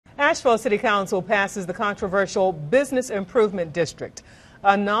Asheville City Council passes the controversial Business Improvement District,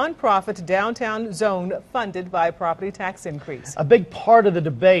 a nonprofit downtown zone funded by a property tax increase. A big part of the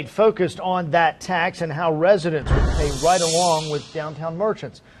debate focused on that tax and how residents would pay right along with downtown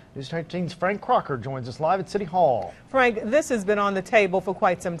merchants. News 13's Frank Crocker joins us live at City Hall. Frank, this has been on the table for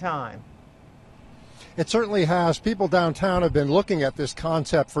quite some time. It certainly has. People downtown have been looking at this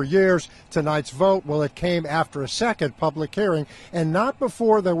concept for years. Tonight's vote, well, it came after a second public hearing and not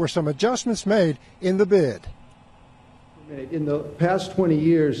before there were some adjustments made in the bid. In the past 20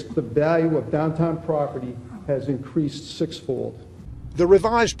 years, the value of downtown property has increased sixfold. The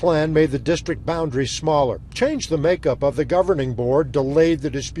revised plan made the district boundaries smaller, changed the makeup of the governing board, delayed the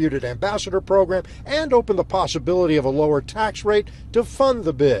disputed ambassador program, and opened the possibility of a lower tax rate to fund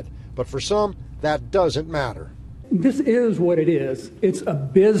the bid. But for some, that doesn't matter. This is what it is. It's a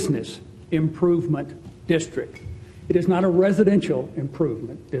business improvement district. It is not a residential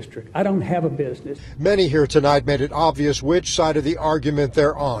improvement district. I don't have a business. Many here tonight made it obvious which side of the argument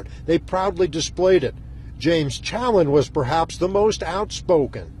they're on. They proudly displayed it. James Challen was perhaps the most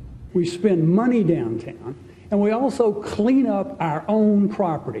outspoken. We spend money downtown, and we also clean up our own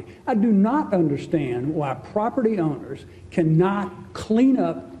property. I do not understand why property owners cannot clean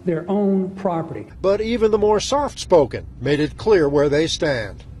up their own property. But even the more soft-spoken made it clear where they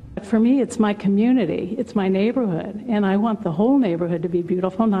stand. For me, it's my community, it's my neighborhood, and I want the whole neighborhood to be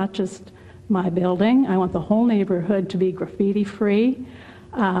beautiful, not just my building. I want the whole neighborhood to be graffiti-free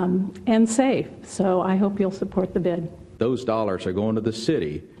and safe. So I hope you'll support the bid. Those dollars are going to the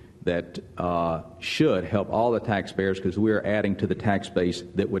city that should help all the taxpayers, because we're adding to the tax base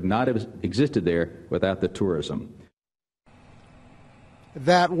that would not have existed there without the tourism.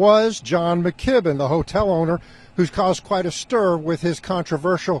 That was John McKibben, the hotel owner, who's caused quite a stir with his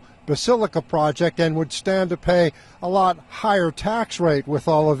controversial Basilica project and would stand to pay a lot higher tax rate with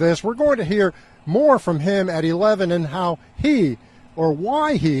all of this. We're going to hear more from him at 11 and how he, or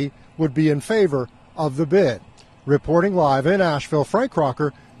why he, would be in favor of the bid. Reporting live in Asheville, Frank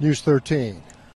Crocker, News 13.